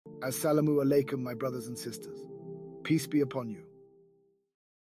Assalamu alaikum, my brothers and sisters. Peace be upon you.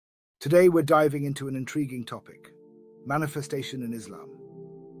 Today we're diving into an intriguing topic: manifestation in Islam.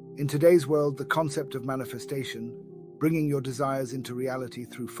 In today's world, the concept of manifestation, bringing your desires into reality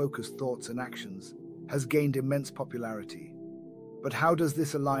through focused thoughts and actions, has gained immense popularity. But how does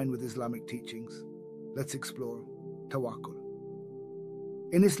this align with Islamic teachings? Let's explore Tawakkul.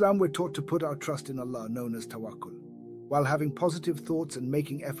 In Islam, we're taught to put our trust in Allah, known as Tawakkul. While having positive thoughts and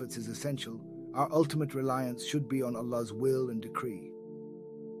making efforts is essential, our ultimate reliance should be on Allah's will and decree.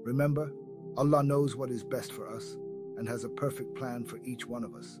 Remember, Allah knows what is best for us and has a perfect plan for each one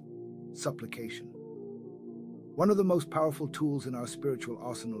of us. Supplication. One of the most powerful tools in our spiritual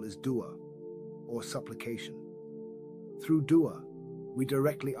arsenal is dua, or supplication. Through dua, we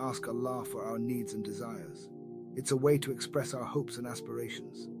directly ask Allah for our needs and desires. It's a way to express our hopes and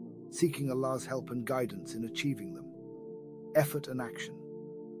aspirations, seeking Allah's help and guidance in achieving them. Effort and action.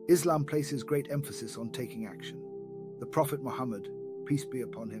 Islam places great emphasis on taking action. The Prophet Muhammad, peace be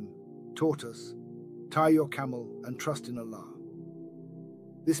upon him, taught us, tie your camel and trust in Allah.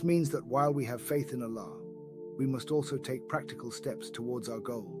 This means that while we have faith in Allah, we must also take practical steps towards our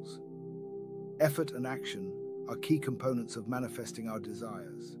goals. Effort and action are key components of manifesting our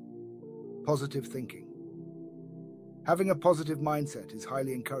desires. Positive thinking. Having a positive mindset is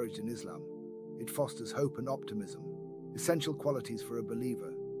highly encouraged in Islam. It fosters hope and optimism, essential qualities for a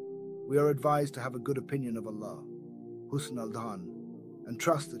believer. We are advised to have a good opinion of Allah, husn al-dhan, and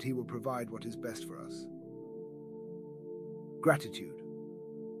trust that He will provide what is best for us. Gratitude.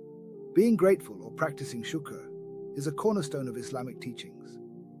 Being grateful or practicing Shukr is a cornerstone of Islamic teachings.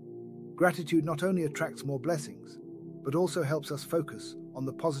 Gratitude not only attracts more blessings, but also helps us focus on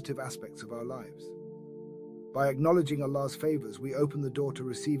the positive aspects of our lives. By acknowledging Allah's favors, we open the door to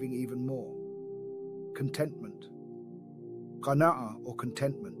receiving even more. Contentment. Qana'ah, or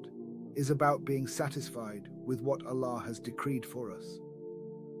contentment, is about being satisfied with what Allah has decreed for us.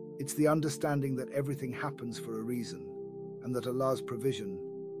 It's the understanding that everything happens for a reason and that Allah's provision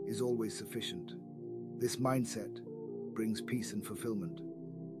is always sufficient. This mindset brings peace and fulfillment.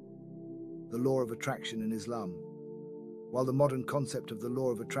 The law of attraction in Islam. While the modern concept of the law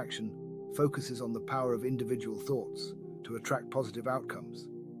of attraction focuses on the power of individual thoughts to attract positive outcomes,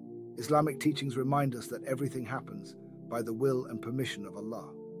 Islamic teachings remind us that everything happens by the will and permission of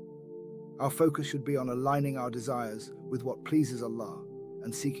Allah. Our focus should be on aligning our desires with what pleases Allah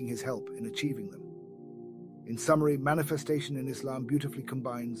and seeking His help in achieving them. In summary, manifestation in Islam beautifully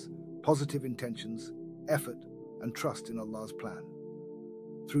combines positive intentions, effort, and trust in Allah's plan.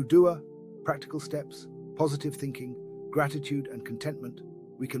 Through dua, practical steps, positive thinking, gratitude, and contentment,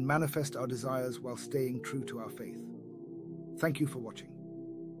 we can manifest our desires while staying true to our faith. Thank you for watching.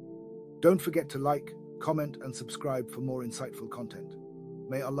 Don't forget to like, comment, and subscribe for more insightful content.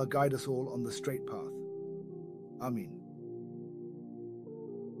 May Allah guide us all on the straight path. Ameen.